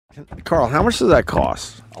Carl, how much does that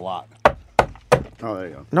cost? A lot. Oh, there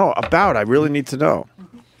you go. No, about. I really need to know.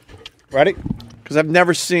 Ready? Because I've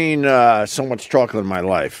never seen so much chocolate in my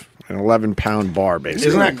life. An 11-pound bar, basically.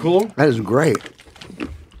 Isn't that cool? That is great.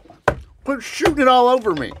 Quit shooting it all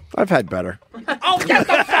over me. I've had better. Oh, get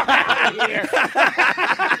the fuck out of here.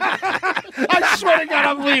 I swear to God,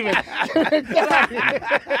 I'm leaving. Get out of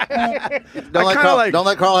here. Don't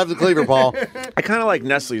let Carl have the cleaver, Paul. I kind of like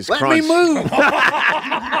Nestle's Let Crunch. me move.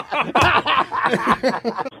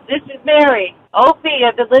 This is Mary. Opie,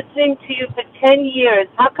 I've been listening to you for 10 years.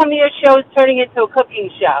 How come your show is turning into a cooking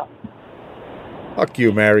show? Fuck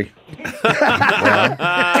you, Mary. Right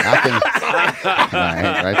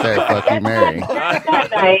there, fuck you, Mary.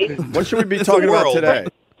 Nice. What should we be talking about today?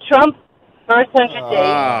 Trump's first 100 days.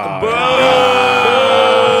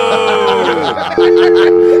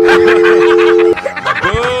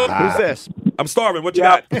 Who's this? I'm starving. What you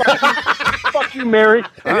got? Fuck you, Mary.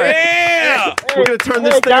 Yeah! We're going to turn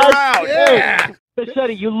this thing around. Yeah.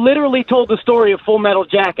 Bichetti, you literally told the story of Full Metal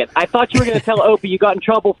Jacket. I thought you were going to tell Opie you got in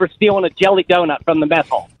trouble for stealing a jelly donut from the mess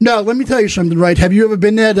hall. No, let me tell you something, right? Have you ever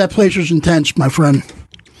been there? That place was intense, my friend.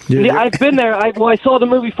 Yeah, I've been there. I saw the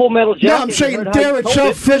movie Full Metal Jacket. No, I'm saying there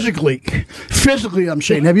itself physically. Physically, I'm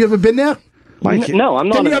saying. Have you ever been there? Mike, no, I'm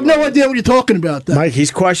not. Then you have no idea what you're talking about. Then. Mike,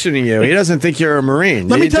 he's questioning you. He doesn't think you're a Marine.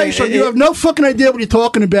 Let me tell you something. You have no fucking idea what you're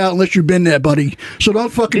talking about unless you've been there, buddy. So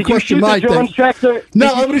don't fucking question my thing.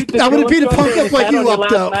 No, I would have beat a punk up like you up,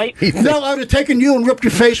 though. No, I would have taken you and ripped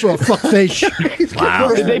your face off, fuck face.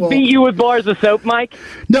 Wow. Did they beat you with bars of soap, Mike?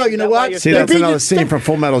 No, you know what? See, that's another scene from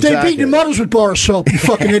Full Metal Jacket. They beat your mothers with bar of soap, you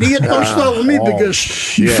fucking idiot. Don't start with me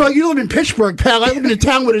because you live in Pittsburgh, pal. I live in a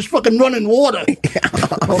town where there's fucking running water.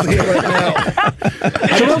 Over here right now.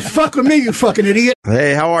 So don't fuck with me, you fucking idiot.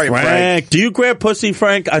 Hey, how are you, Frank? Do you grab pussy,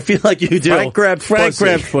 Frank? I feel like you do. Frank grabs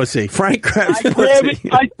pussy. Frank grabs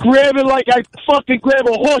I grab it like I fucking grab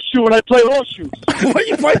a horseshoe when I play horseshoes. What are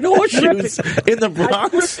you playing horseshoes in the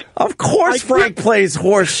Bronx? Of course Frank plays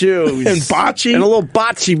horseshoes. And bocce. And a little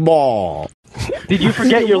bocce ball. Did you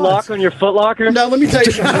forget your lock on your Foot Locker? No, let me tell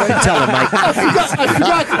you something. Right? Tell him, Mike.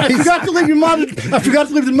 I forgot to leave your mom. I forgot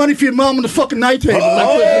to leave the money for your mom on the fucking night table.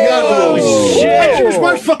 Oh, shit! It was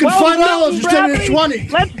worth fucking $5 instead of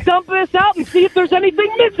 $20. Let's dump this out and see if there's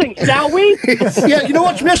anything missing, shall we? Yeah, you know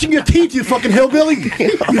what's missing? Your teeth, you fucking hillbilly.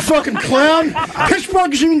 You fucking clown.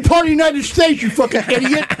 Pittsburgh isn't even part of the United States, you fucking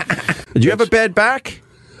idiot. Did you have a bad back?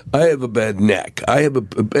 I have a bad neck. I have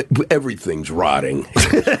everything's rotting.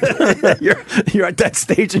 You're at that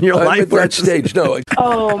stage in your life. I'm at that stage. No.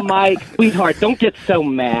 Oh, Mike, sweetheart, don't get so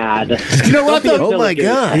mad. You know what, though? Oh, my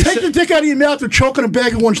God. Take the dick out of your mouth and choke on a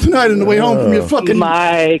bag of ones tonight on the way home from your fucking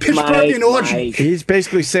Pittsburghian orgy. He's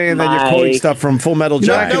basically saying that you're quoting stuff from Full Metal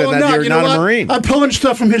Jacket and that you're not a Marine. I'm pulling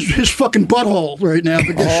stuff from his fucking butthole right now.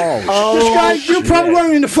 Because this guy, you're probably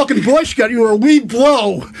wearing in the fucking Boy Scout. You were a wee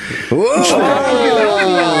blow.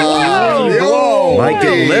 Whoa. Mike,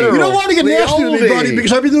 get literal. You don't want to get nasty with me, buddy,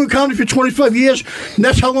 because I've been doing comedy for 25 years, and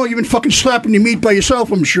that's how long you've been fucking slapping your meat by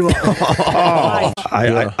yourself, I'm sure.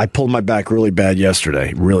 I pulled my back really bad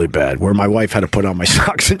yesterday, really bad, where my wife had to put on my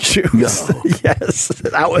socks and shoes. No. Yes.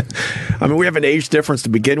 We have an age difference to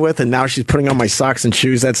begin with, and now she's putting on my socks and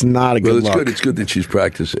shoes. That's not a good look. It's good that she's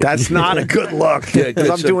practicing. That's not a good look, because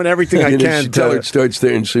I'm doing everything I can. Tell her it starts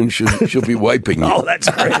there, and soon she'll be wiping you. Oh, that's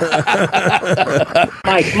great.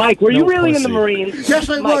 Mike, were you really in the Marines? Yes,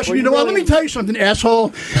 I was. You know what? Let me tell you something,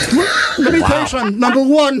 asshole. Let me tell you something. Number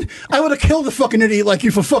one, I would have killed a fucking idiot like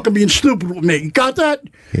you for fucking being stupid with me. Got that?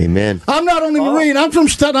 Amen. I'm not only Marine. I'm from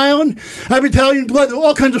Staten Island. I have Italian blood. There are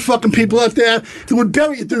all kinds of fucking people out there that would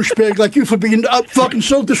bury a douchebag like you for being fucking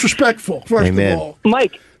so disrespectful, first of all.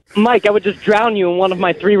 Mike, I would just drown you in one of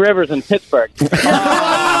my 3 rivers in Pittsburgh.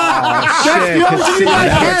 That's the only thing I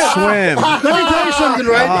can swim. Let me tell you something,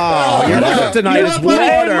 right? Oh, your kryptonite is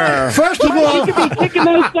water. First of all,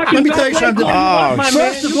 let me tell you something.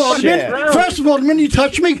 First of all, the minute you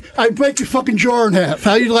touch me, I break your fucking jaw in half.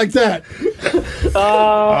 How you like that? You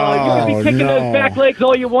can be kicking those back legs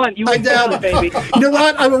all you want. I doubt it, baby. You know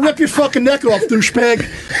what? I will rip your fucking neck off, douchebag.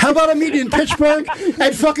 How about I meet you in Pittsburgh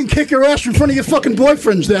and fucking kick your ass in front of your fucking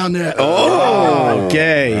boyfriends down there? Oh,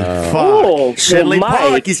 gay. Fuck. Shenley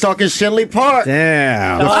Park. He's talking Shenley Park.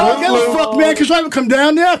 Damn. I don't give a fuck, man, because I would come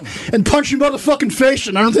down there and punch your motherfucking face,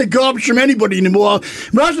 and I don't take garbage from anybody anymore.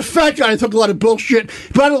 When I was a fat guy, I took a lot of bullshit,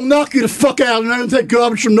 but I don't knock you the fuck out, and I don't take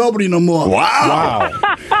garbage from nobody no more. Wow.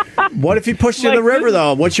 What if he pushed you in the river,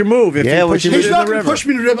 though? What's your move? If he pushed you he's in not the going to river? push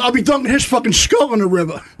me in the river. I'll be dunking his fucking skull in the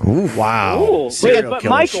river. Ooh, wow. Ooh, but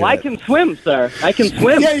Michael, I can swim, sir. I can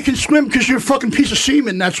swim. Yeah, you can swim because you're a fucking piece of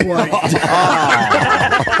semen. That's why.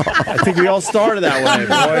 I think we all started that way,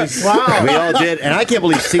 boys. Wow. We all did. And I can't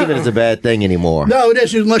believe semen is a bad thing anymore. No, it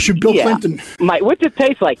isn't unless you're Bill Clinton. Mike, what's it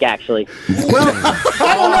taste like, actually? Well,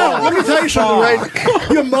 I don't know. Let me tell you something, right?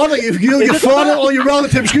 Your mother, your father, all your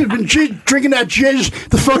relatives could have been drinking that jizz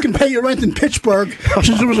to fucking pay your rent in Pittsburgh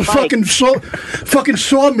since it was a fucking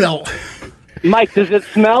sawmill. Mike, does it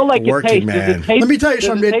smell like it tastes? Does it taste, Let me tell you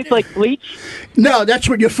something. Does it taste like bleach? No, that's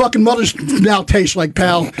what your fucking mother's now tastes like,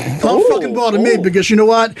 pal. Don't fucking bother me because you know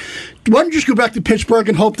what? Why don't you just go back to Pittsburgh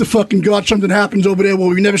and hope to fucking God something happens over there where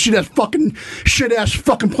we never see that fucking shit-ass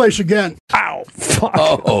fucking place again. Ow. Fuck.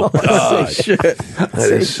 Oh, God. Shit. That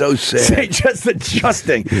is so sad. Just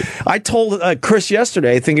adjusting. I told Chris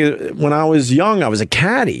yesterday, I think when I was young, I was a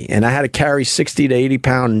caddy, and I had to carry 60 to 80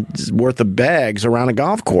 pounds worth of bags around a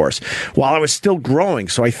golf course while I was still growing.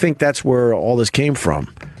 So I think that's where all this came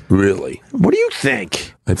from. Really? What do you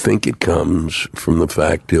think? I think it comes from the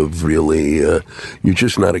fact of really, you're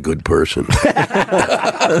just not a good person.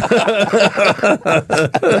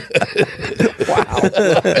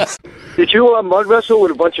 Wow. Did you mud wrestle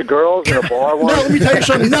with a bunch of girls in a bar once? No, let me tell you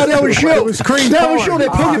something. No, that was you. It was cream That was corn. you.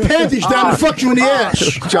 They pull your panties down and fuck you in the ass.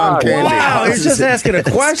 John Candy. Wow, he's just asking a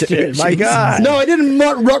question. My God. No, I didn't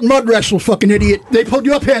mud wrestle, fucking idiot. They pulled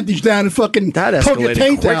your panties down and fucking pulled your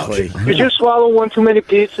taint quickly. out. Did you swallow one too many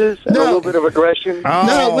pieces and a No. little bit of aggression?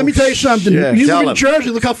 No, let me tell you something. shit. You Tell live in him. Jersey.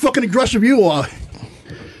 Look how fucking aggressive you are.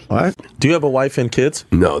 What? Do you have a wife and kids?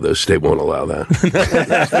 No, the state won't allow that.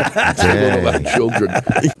 They won't allow children.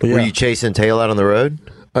 Were you chasing tail out on the road?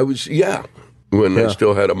 I was, when I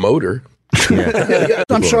still had a motor.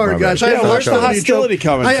 I'm sorry, guys. I have where's the hostility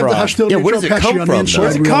coming I have from? the hostility. Yeah, where does it come on from, the inside, though?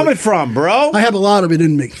 Where's it really. coming from, bro? I have a lot of it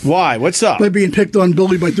in me. Why? What's up? By being picked on,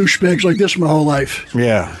 bullied by douchebags like this my whole life.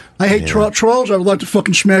 Yeah. I hate trolls. I would like to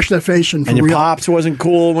fucking smash that face in for And your real. pops wasn't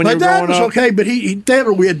cool when My you were dad growing was up? okay, but they had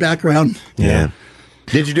a weird background. Yeah.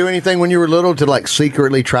 Did you do anything when you were little to like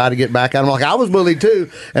secretly try to get back at him? Like I was bullied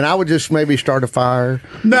too, and I would just maybe start a fire.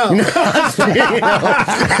 No. Just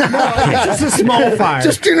a small fire.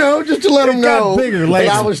 Just to let them know bigger that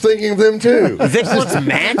later. I was thinking of them too. Vic wants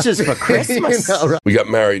matches for Christmas. You know, right? We got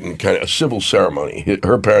married in kind of a civil ceremony.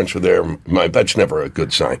 Her parents were there. That's never a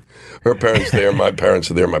good sign. Her parents there, my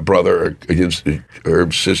parents are there, my brother,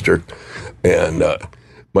 her sister, and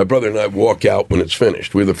my brother and I walk out when it's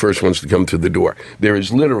finished. We're the first ones to come through the door. There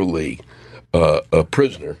is literally a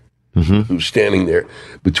prisoner who's standing there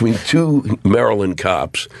between two Maryland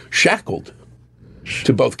cops, shackled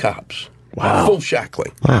to both cops. Wow. Full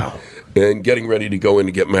shackling. Wow. And getting ready to go in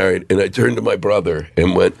to get married. And I turned to my brother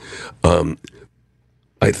and went,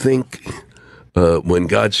 I think when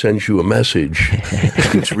God sends you a message,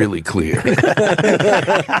 it's really clear. And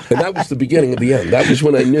that was the beginning of the end. That was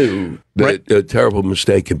when I knew that a terrible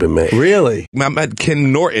mistake had been made. Really? I met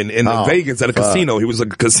Ken Norton in Vegas at a casino. He was a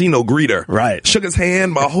casino greeter. Right. Shook his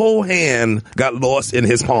hand. My whole hand got lost in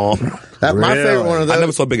his palm. My favorite one of those. I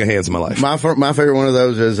never saw bigger hands in my life. My favorite one of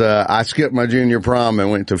those is I skipped my junior prom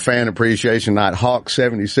and went to fan appreciation night, Hawks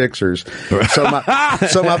 76ers.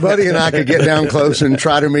 So my buddy and I could get down close and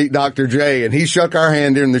try to meet Dr. J, and he shook our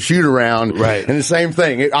hand during the shoot around. Right. And the same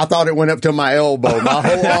thing. I thought it went up to my elbow. My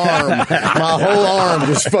whole arm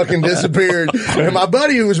just fucking disappeared. And my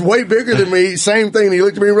buddy, who was way bigger than me, same thing. He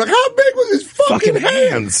looked at me and was like, how big was his fucking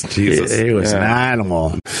hands? Jesus. He was an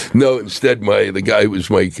animal. No, instead, the guy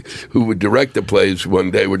who would direct the plays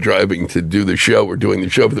one day, we're driving to do the show. We're doing the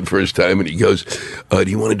show for the first time, and he goes, do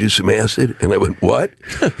you want to do some acid? And I went, what?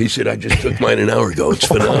 He said, I just took mine an hour ago. It's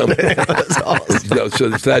phenomenal. That's awesome. No, so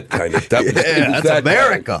it's that kind of. That's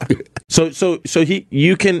America. So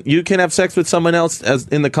you can have sex with someone else as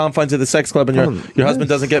in the confines of the sex club, and your husband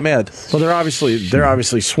doesn't get mad. Well, they're obviously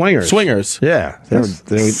swingers. Swingers. Yeah.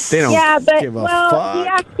 They don't Yeah, but give a fuck.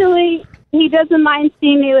 he doesn't mind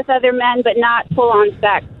seeing me with other men, but not full on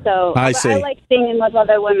sex. So I see. I like seeing him with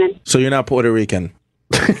other women. So you're not Puerto Rican.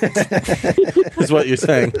 Is what you're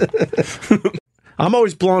saying. I'm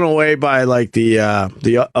always blown away by like the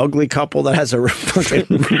ugly couple that has a fucking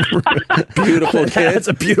beautiful kid. It's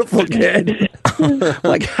a beautiful kid.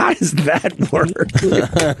 Like, how does that work?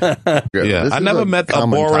 Yeah, I never met a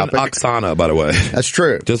boring Oksana, by the way. That's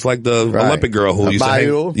true. Just like the Olympic girl who used to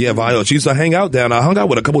Viola? Viola. She used to hang out down. I hung out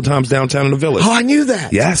with her a couple times downtown in the Village. Oh, I knew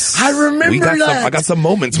that. Yes. I remember that. I got some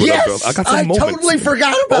moments with her, bro. I got some moments. Totally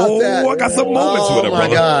forgot about that. I got some moments with her, Oh, brother.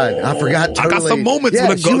 my God. I forgot totally. I got some moments yeah,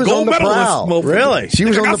 with she a was gold on the medalist. prowl. Motherfucker. Really? She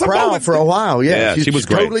was on the prowl for a while. Yeah, she was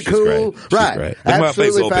great. Totally cool. Right. Great.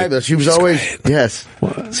 Absolutely fabulous. She was always, yes.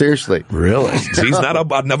 Seriously. Really?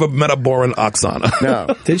 I've never met a boring Oksana. No.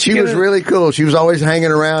 She was really cool. She was always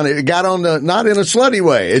hanging around. It got on not in a slutty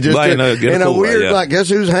way. It just in a cool weird, way, yeah. like, guess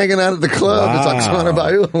who's hanging out at the club? Wow. It's Oksana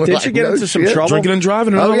Bayul. Did you get into some trouble? Drinking and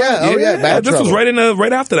driving? And oh, yeah. Bad this trouble. was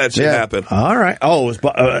right after that shit happened. All right. Oh, it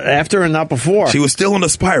was after and not before. She was still on the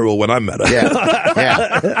spiral when I met her.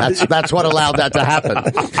 Yeah. That's what allowed that to happen.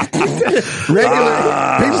 Regular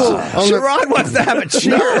people. Sherrod wants to have a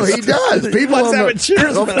cheers. No, he does. People wants to have a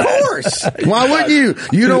cheers. Of course. Why wouldn't you?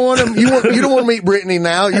 You don't want to. You don't want to meet Brittany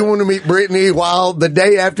now. You want to meet Brittany while the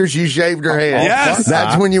day after she shaved her head. Yes.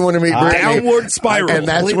 That's when you want to meet Brittany. Downward spiral. And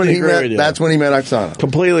that's when he met. That's when he met Oksana.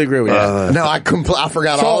 Completely agree with you. No, I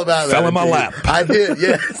forgot all about that. Fell in my lap. I did.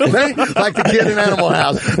 Yes. Like the kid in Animal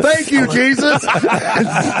House. Thank you, Jesus.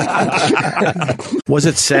 Was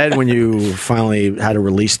it sad when you finally had to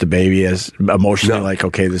release the baby as emotionally like,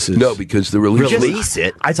 okay, this is... No, because the release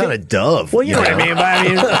it? It's not a dove. Well, you know what I mean. But I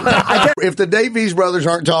mean, if the Davies brothers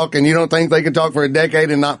aren't talking, you don't think they can talk for a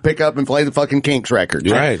decade and not pick up and play the fucking Kinks records?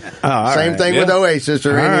 Right. Same thing with Oasis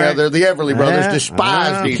or any other. The Everly brothers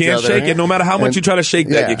despised each other. You can't shake it. No matter how much you try to shake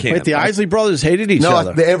that, you can't. Wait, the Isley brothers hated each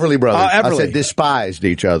other? No, the Everly brothers. Everly. I said despised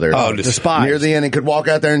each other. Oh, despised. Near the end, and could walk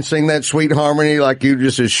out there and sing that sweet harmony like you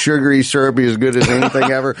just as sugary, syrupy, as good as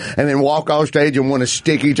anything ever, and then walk off stage and want to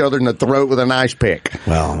stick each other in the throat with an ice pick.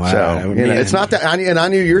 Well, so it's not that. And I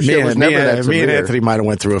knew your shit was never that severe. Me and Anthony might have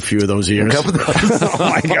went through a few of those years. Oh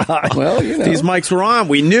my God! Well, these mics were on.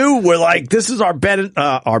 We knew we're like, this is our bread and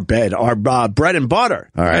butter.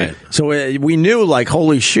 All right. So we knew, like,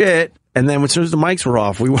 holy shit. And then as soon as the mics were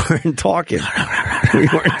off, we weren't talking. We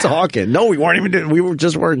weren't talking. No, we weren't even doing, we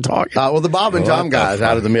just weren't talking. Well, the Bob and Tom guys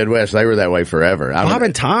out of the Midwest, they were that way forever. Bob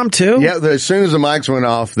and Tom, too? Yeah, as soon as the mics went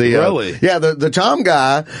off, the Tom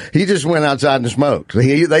guy, he just went outside and smoked.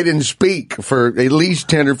 They didn't speak for at least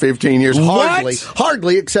 10 or 15 years.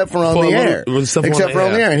 Hardly, except for on the air. Except for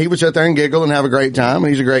on the air. And he would sit there and giggle and have a great time, and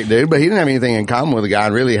he's a great dude, but he didn't have anything in common with the guy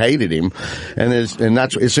and really hated him. And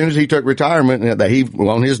that's, as soon as he took retirement, that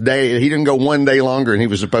on his day, he didn't go one day longer and he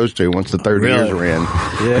was supposed to once the 30 years were in.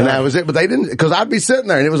 Yeah. And that was it. But they didn't, because I'd be sitting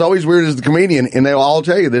there and it was always weird as the comedian, and they'll all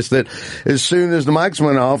tell you this, that as soon as the mics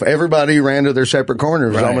went off, everybody ran to their separate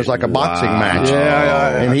corners. It was almost like a boxing match.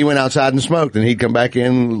 Yeah. And he went outside and smoked, and he'd come back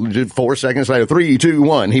in just 4 seconds later, 3, 2,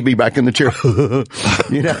 1. He'd be back in the chair.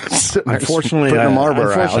 Unfortunately, I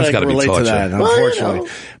can relate to that. Unfortunately.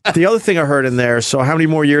 The other thing I heard in there, so how many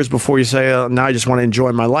more years before you say, now I just want to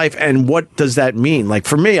enjoy my life? And what does that mean? Like,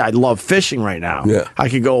 for me, I love fishing right now. Yeah. I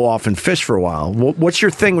could go off and fish for a while. What's your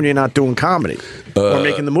thing when you're not doing comedy or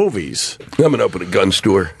making the movies? I'm going to open a gun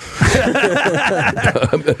store.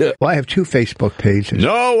 Well, I have 2 Facebook pages.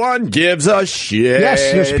 No one gives a shit. Yes,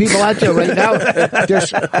 there's people out there right now.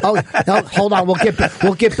 No, hold on.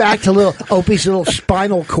 We'll get back to Opie's little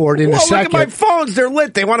spinal cord in a second. Look at my phones. They're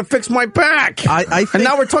lit. They want to fix my back. And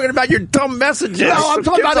now we're talking about your dumb messages. No, I'm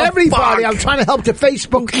talking about everybody. I'm trying to help the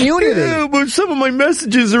Facebook community. Yeah, but some of my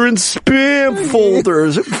messages are in spam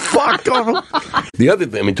folders. Fuck them. The other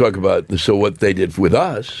thing, talk about, so what they did with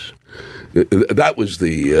us, that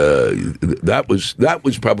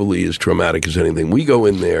was probably as traumatic as anything. We go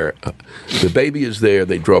in there, the baby is there,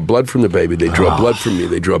 they draw blood from the baby, they draw blood from me,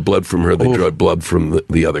 they draw blood from her, they draw blood from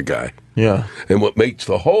the other guy. Yeah. And what makes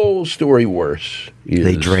the whole story worse is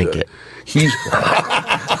they drink it. He's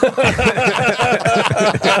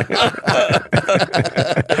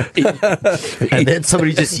and then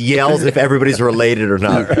somebody just yells if everybody's related or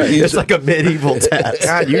not. It's like a medieval test.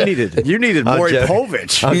 God, you needed Maury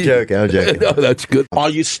Povich. I'm joking. No, that's good. Are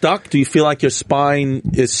you stuck? Do you feel like your spine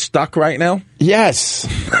is stuck right now? Yes.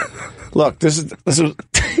 Look, this is.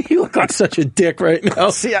 You look like such a dick right now.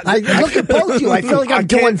 See, I look at both of you. I feel like I'm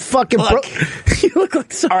doing fucking. You look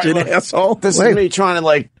like such an asshole. This is me trying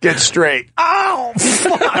to get straight. Oh,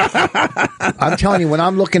 fuck. I'm telling you, when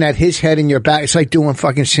I'm looking at his head in your back, it's like doing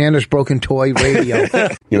fucking Santa's broken toy radio.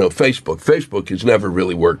 Facebook has never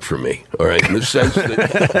really worked for me. All right, in the sense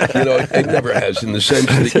that it never has. In the sense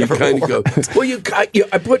that you kind of go, well,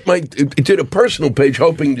 I did a personal page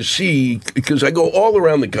hoping to see, because I go all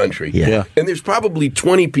around the country. Yeah. And there's probably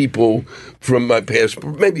 20 people from my past,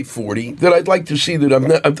 maybe 40, that I'd like to see that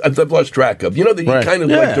I've lost track of. That you kind of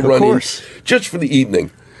like to run in just for the evening.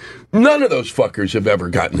 None of those fuckers have ever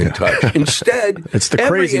gotten in touch. Instead, it's the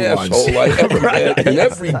every crazy ones. asshole I ever met in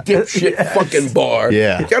every dipshit fucking bar.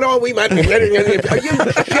 Yeah. We might be getting Are you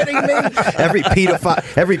shitting me?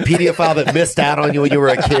 Every pedophile that missed out on you when you were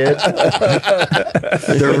a kid,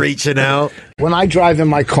 they're reaching out. When I drive in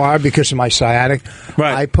my car because of my sciatic,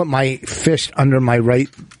 I put my fist under my right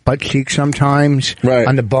butt cheek sometimes,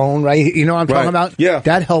 on the bone, right? You know what I'm talking about? Yeah.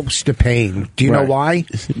 That helps the pain. Do you know why?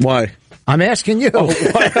 Why? I'm asking you.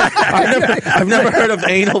 I've never heard of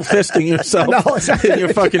anal fisting yourself in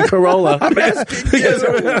your fucking Corolla. I'm asking you.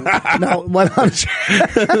 No, what I'm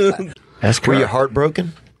saying. Were you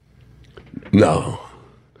heartbroken? No.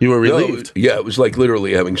 You were relieved? No, it was like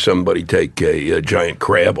literally having somebody take a giant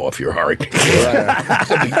crab off your heart.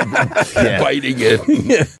 Biting it.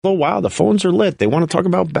 Yeah. Oh, wow, the phones are lit. They want to talk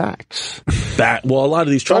about backs. Well, a lot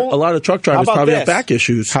of truck drivers probably have back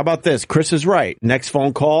issues. How about this? Chris is right. Next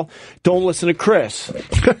phone call, don't listen to Chris.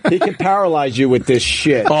 He can paralyze you with this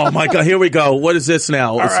shit. Oh, my God. Here we go. What is this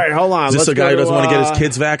now? All right, hold on. Is this a guy who doesn't want to get his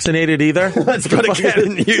kids vaccinated either? Let's go to Ken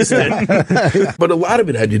in Houston. But a lot of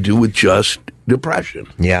it had to do with just depression.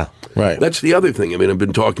 Yeah. Right. That's the other thing. I mean, I've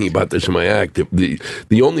been talking about this in my act.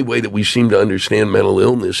 The only way that we seem to understand mental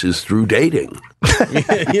illness is through dating.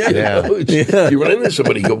 You run into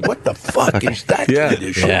somebody, you go, what the fuck is that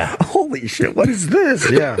condition? Yeah. Holy shit, what is this?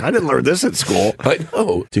 Yeah, I didn't learn this at school. I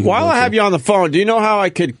know. While I have you on the phone, do you know how I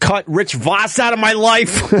could cut Rich Voss out of my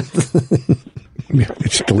life?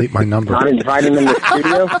 Just delete my number. Not invite him in the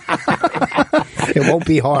studio. It won't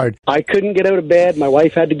be hard. I couldn't get out of bed. My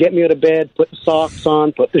wife had to get me out of bed, put the socks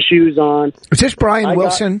on, put the shoes on. Is this Brian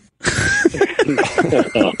Wilson?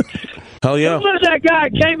 Hell yeah. Who was that guy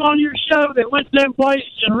that came on your show that went to them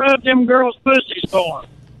places and rubbed them girls' pussies for him?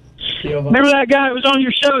 Remember that guy who was on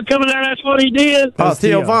your show coming there? That's what he did. Oh,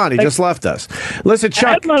 Theo Von. He just left us. Listen,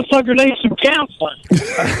 Chuck. That motherfucker needs some counseling.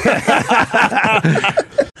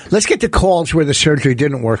 Let's get the calls where the surgery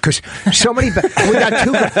didn't work, because so many. We got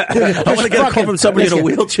two. I want to get a call from somebody in a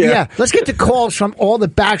wheelchair. Yeah, let's get the calls from all the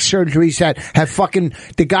back surgeries that have fucking.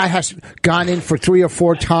 The guy has gone in for 3 or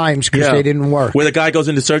 4 times because they didn't work. Where the guy goes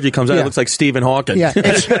into surgery, comes out, it looks like Stephen Hawking. Yeah,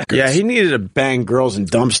 he needed to bang girls in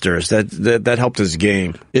dumpsters. That helped his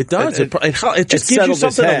game. It does. It just gives you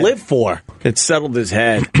something to live for. It settled his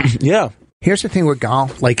head. Yeah. Here's the thing with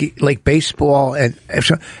golf, like baseball and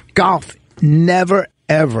golf, never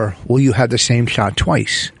ever will you have the same shot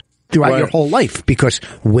twice throughout your whole life, because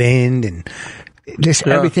wind and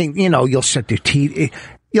everything. You know, you'll set the tee.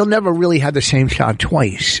 You'll never really have the same shot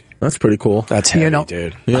twice. That's pretty cool. That's heavy,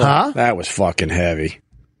 dude. Yeah. Huh? That was fucking heavy.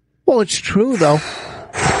 Well, it's true though.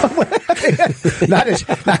 not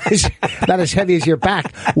as heavy as your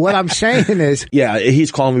back. What I'm saying is,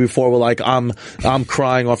 he's calling me before. We're like, I'm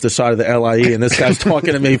crying off the side of the LIE, and this guy's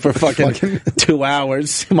talking to me for fucking 2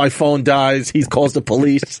 hours. My phone dies. He calls the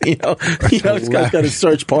police. You know, this guy's got a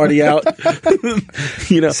search party out.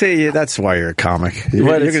 See, that's why you're a comic. You're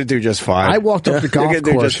going to do just fine. I walked up the golf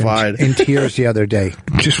course in tears the other day,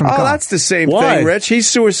 just from golf. That's the same thing, Rich. He's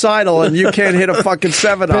suicidal, and you can't hit a fucking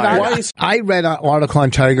 7-iron. I read an article on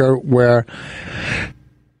Tiger where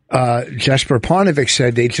Jesper Parnevik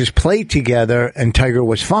said they just played together and Tiger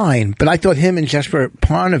was fine. But I thought him and Jesper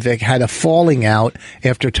Parnevik had a falling out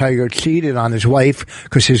after Tiger cheated on his wife,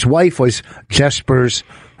 because his wife was Jesper's...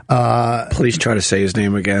 Please try to say his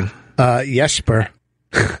name again. Jesper.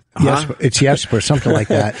 Jesper. It's Jesper, something like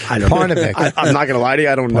that. Parnevik. I'm not going to lie to you.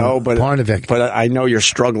 I don't know, but Parnevik. But I know you're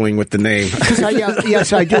struggling with the name.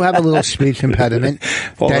 Yes, I do have a little speech impediment.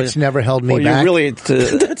 That's never held me back.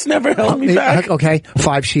 That's never held me back. Okay,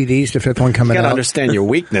 5 CDs, the 5th one coming out. You got to understand your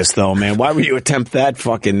weakness, though, man. Why would you attempt that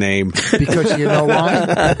fucking name? Because you know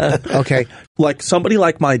why? Okay. Like somebody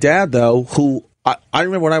like my dad, though, who I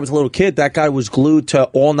remember when I was a little kid, that guy was glued to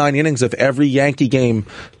all 9 innings of every Yankee game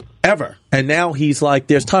ever. And now he's like,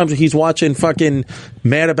 there's times he's watching fucking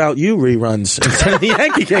Mad About You reruns instead of the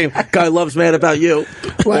Yankee game. Guy loves Mad About You.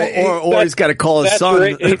 Or he's got to call his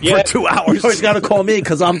son for 2 hours. Or he's got to call me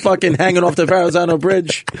because I'm fucking hanging off the Verrazano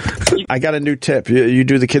Bridge. I got a new tip. You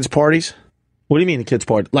do the kids' parties? What do you mean the kids'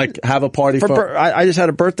 party? Like have a party for... I just had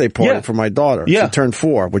a birthday party for my daughter. Yeah. She turned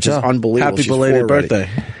 4, which is unbelievable. Happy belated birthday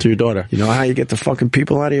to your daughter. You know how you get the fucking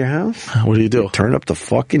people out of your house? What do? Turn up the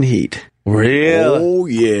fucking heat. Really? Oh,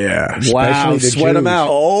 yeah. Wow, sweat them out.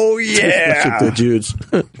 Oh, yeah. The Jews.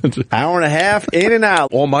 Hour and a half, in and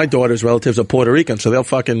out. All my daughter's relatives are Puerto Rican, so they'll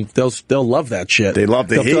love that shit. They love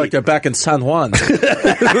the They'll heat. feel like they're back in San Juan. They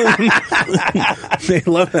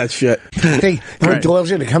love that shit. When Doyle's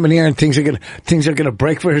going to come in here and things are going to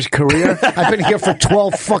break for his career. I've been here for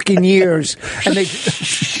 12 fucking years, and they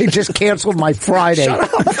just canceled my Friday. Shut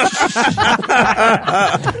up.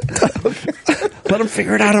 Let him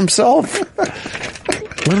figure it out himself.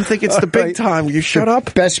 Let him think it's the big time. You shut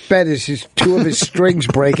up. Best bet is two of his strings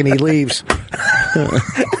break and he leaves.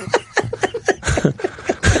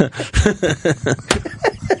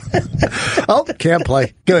 Oh, can't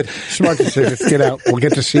play. Good. Smart decision. Get out. We'll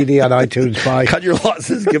get the CD on iTunes. Bye. Cut your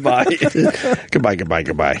losses. Goodbye.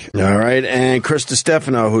 Goodbye. All right. And Chris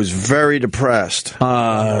DiStefano, who's very depressed.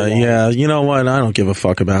 Yeah, you know what? I don't give a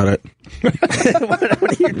fuck about it. What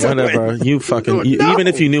are you doing? Whatever. You fucking... even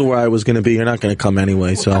if you knew where I was going to be, you're not going to come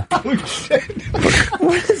anyway, so...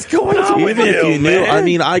 What is going on with Even if you knew, man? I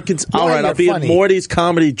mean, I could... All right, I'll be at Morty's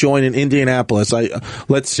Comedy Joint in Indianapolis.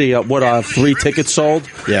 Let's see, what, 3 tickets sold?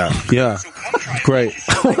 Yeah. Great.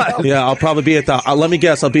 Yeah, I'll probably be at let me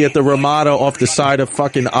guess, I'll be at the Ramada off the side of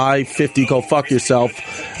fucking I-50, go fuck yourself,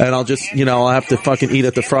 and I'll just, I'll have to fucking eat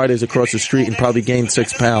at the Fridays across the street and probably gain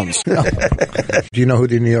 6 pounds. Do you know who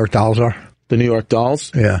the New York Dolls are? The New York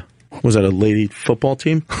Dolls? Yeah. Was that a lady football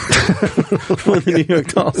team? The New York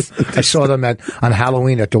Dolls. I saw them on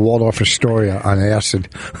Halloween at the Waldorf Astoria on acid.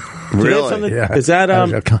 Really? Yeah. Is that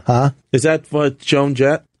Is that what Joan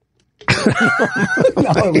Jett?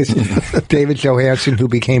 No, it was David Johansen, who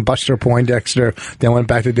became Buster Poindexter, then went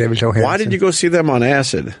back to David Johansen. Why did you go see them on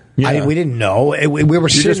acid? Yeah. We didn't know. We were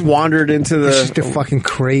You just wandered into the... This is the fucking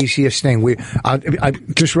craziest thing.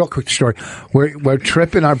 Just real quick story. We're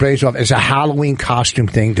tripping our brains off. It's a Halloween costume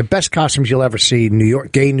thing. The best costumes you'll ever see.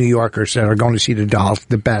 Gay New Yorkers that are going to see the dolls.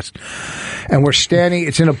 The best. And we're standing.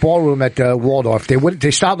 It's in a ballroom at the Waldorf.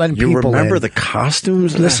 They stopped letting people in. You remember the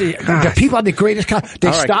costumes? Listen, the people had the greatest costumes.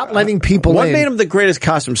 They stopped letting people in. What made them the greatest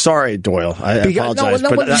costumes? Sorry, Doyle. I apologize.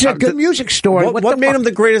 No, it's a good music story. What made them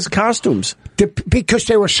the greatest costumes? Because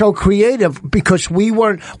they were so creative. Because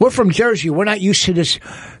we're from Jersey. We're not used to this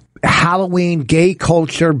Halloween gay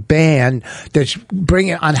culture band that's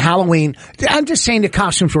bringing on Halloween. I'm just saying the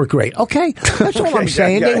costumes were great. Okay, that's all I'm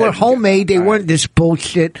saying. They were homemade. They weren't this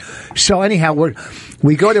bullshit. So anyhow,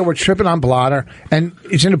 we go there. We're tripping on Blotter, and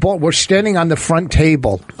it's in the ball. We're standing on the front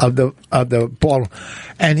table of the ball,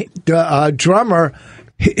 and the drummer.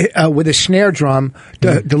 With a snare drum,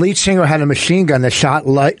 the lead singer had a machine gun that shot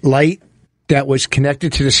light that was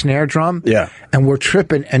connected to the snare drum. Yeah. And we're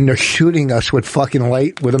tripping, and they're shooting us with fucking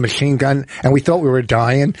light with a machine gun, and we thought we were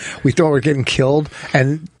dying. We thought we were getting killed,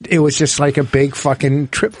 and it was just like a big fucking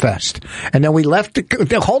trip fest. And then we left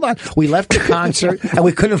we left the concert, and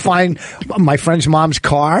we couldn't find my friend's mom's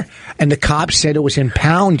car, and the cops said it was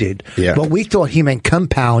impounded. Yeah. But we thought he meant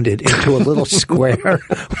compounded into a little square.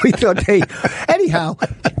 We thought anyhow.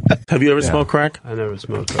 Have you ever smoked crack? I never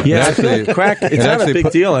smoked crack. Yeah, crack. It's not a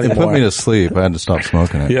big deal anymore. It put me to sleep. I had to stop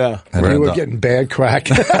smoking it. Yeah. We were getting bad crack.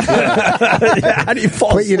 How do you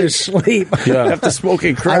fall Put you to sleep. Yeah. After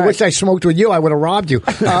smoking crack. I wish I smoked with you. I would have robbed you.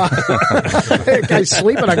 Guy's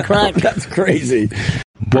sleeping on crack. That's crazy.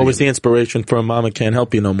 What was the inspiration for Mama Can't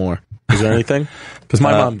Help You No More? Is there anything? Because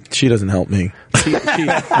my mom, she doesn't help me.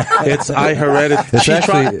 It's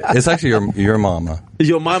actually your mama.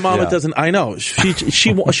 My mama doesn't. I know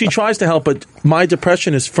she tries to help, but my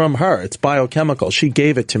depression is from her. It's biochemical. She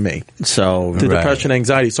gave it to me. So the depression,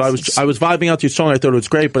 anxiety. So I was vibing out to your song. I thought it was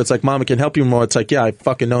great, but it's like Mama Can Help You More. It's like I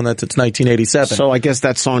fucking known that since 1987. So I guess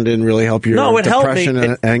that song didn't really help your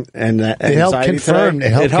depression and anxiety. It helped confirm.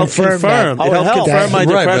 It helped confirm my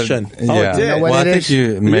depression. Yeah. You know what I think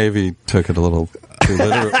you maybe took it a little too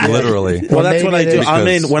literally. Well, that's what I do.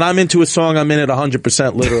 When I'm into a song, I'm in it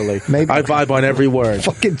 100% literally. I vibe on every word.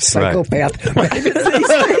 Fucking psychopath.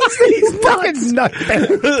 He's fucking nuts.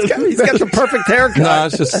 He's got the perfect haircut. No,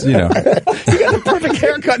 it's just, you got the perfect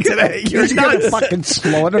haircut today. You're not fucking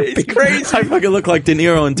slaughter. It's crazy. I fucking look like De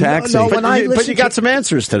Niro in Taxi. No, but you got some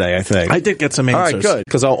answers today, I think. I did get some answers. All right, good.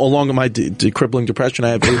 Because along with my crippling depression, I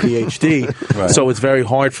have ADHD. So it's very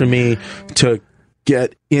hard for me to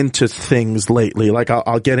get into things lately. Like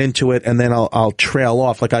I'll get into it and then I'll trail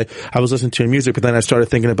off. Like I was listening to your music, but then I started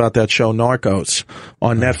thinking about that show Narcos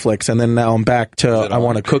on Netflix, and then now I'm back to I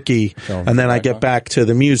Want a Cookie, and then I get back to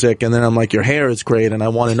the music, and then I'm like, your hair is great, and I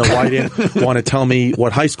want to know why you didn't want to tell me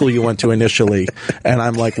what high school you went to initially, and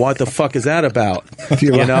I'm like, what the fuck is that about?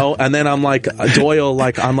 You know? And then I'm like, Doyle,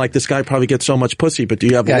 like I'm like, this guy probably gets so much pussy, but do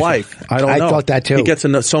you have a wife? I don't know. I thought that too. He gets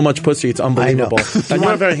so much pussy, it's unbelievable. And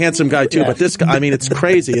you're a very handsome guy too, but this guy, I mean, it's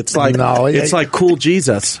crazy. It's like it's like Cool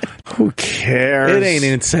Jesus. Who cares? It ain't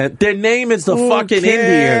insane. Their name is the fucking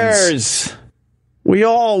cares? Indians. We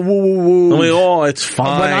all woo woo woo. We all, it's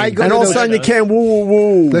fine. And all of a sudden you can't woo woo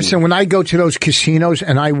woo. Listen, when I go to those casinos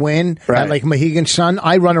and I win, at like Mohegan Sun,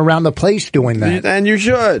 I run around the place doing that. And you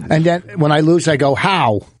should. And then when I lose, I go,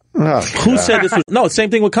 how? Who said this was... No,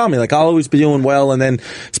 same thing with comedy. Like, I'll always be doing well, and then,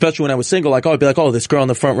 especially when I was single, like, I'd be like, oh, this girl in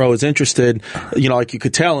the front row is interested. You know, like, you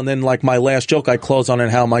could tell. And then, like, my last joke, I close on it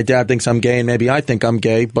how my dad thinks I'm gay, and maybe I think I'm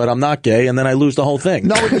gay, but I'm not gay, and then I lose the whole thing.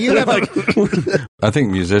 No, you never... I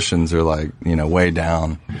think musicians are, like, you know, way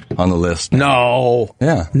down on the list. No.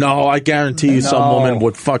 Yeah. No, I guarantee you some woman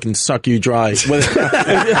would fucking suck you dry.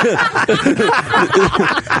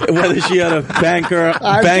 Whether she had a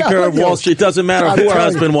banker, Wall Street, doesn't matter who her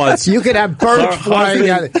husband was. You could have birds flying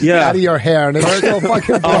out of your hair, and it's so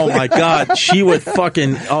fucking oh my God, she would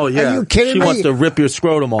fucking. Oh yeah, are you kidding me? She wants to rip your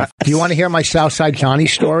scrotum off. Do you want to hear my Southside Johnny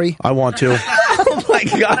story? I want to. Oh my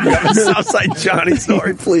God, you have a Southside Johnny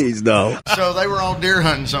story, please no. So they were all deer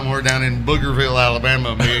hunting somewhere down in Boogerville, Alabama,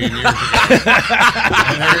 a million years ago,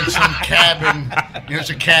 and they're in some cabin. You know, it's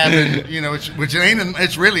a cabin. You know,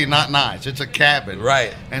 it's really not nice. It's a cabin,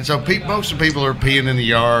 right? And so most of the people are peeing in the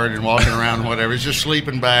yard and walking around, and whatever. It's just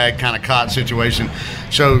sleeping bag kind of cot situation.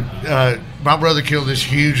 So my brother killed this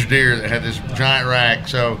huge deer that had this giant rack.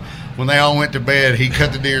 So when they all went to bed, he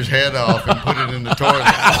cut the deer's head off and put it in the toilet.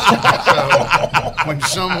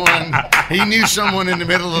 So when he knew someone in the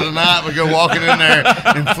middle of the night would go walking in there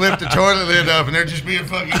and flip the toilet lid up, and there'd just be a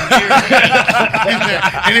fucking deer in there.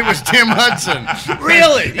 And it was Tim Hudson.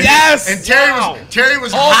 Really? Yes. And Terry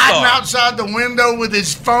was hiding outside the window with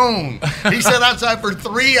his phone. He sat outside for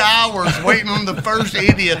 3 hours waiting on the first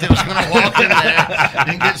idiot that was going to walk in there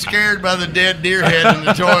and get scared by the dead deer head in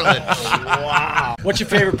the toilet. Wow. What's your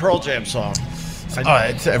favorite Pearl Jam song?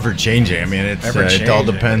 It's ever changing. I mean, it all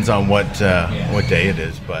depends on what day it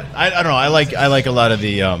is. But I don't know. I like a lot of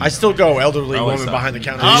the. I still go Elderly Woman Behind the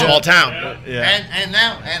Counter. Small Town. Yeah.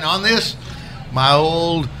 And on this, my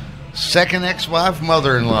old second ex-wife,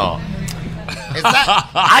 mother-in-law.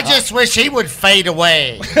 I just wish he would fade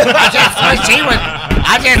away.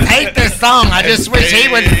 I just hate this song. I just wish he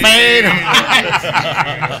would fade away.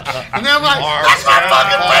 And then I'm like, that's my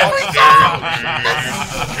fucking favorite song.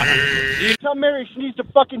 Tell Mary she needs to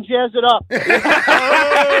fucking jazz it up. Yeah,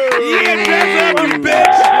 jazz up, you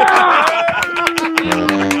bitch.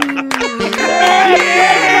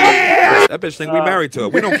 That bitch think we married to her.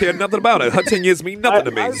 We don't care nothing about her. Her 10 years mean nothing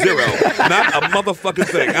to me. Zero. Not a motherfucking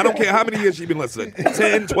thing. I don't care how many years she been listening.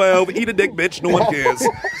 10, 12, eat a dick, bitch. No one cares.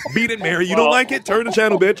 Beat it, Mary. You don't like it? Turn the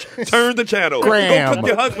channel, bitch. Turn the channel. Graham. Go cook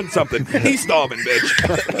your husband something. He's starving,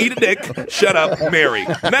 bitch. Eat a dick. Shut up, Mary.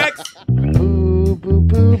 Next. Boo, boo,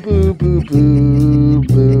 boo, boo, boo, boo,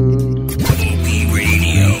 boo.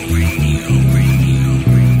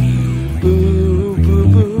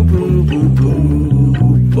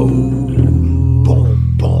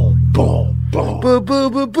 Boo, boo,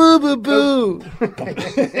 boo, boo, boo, boo.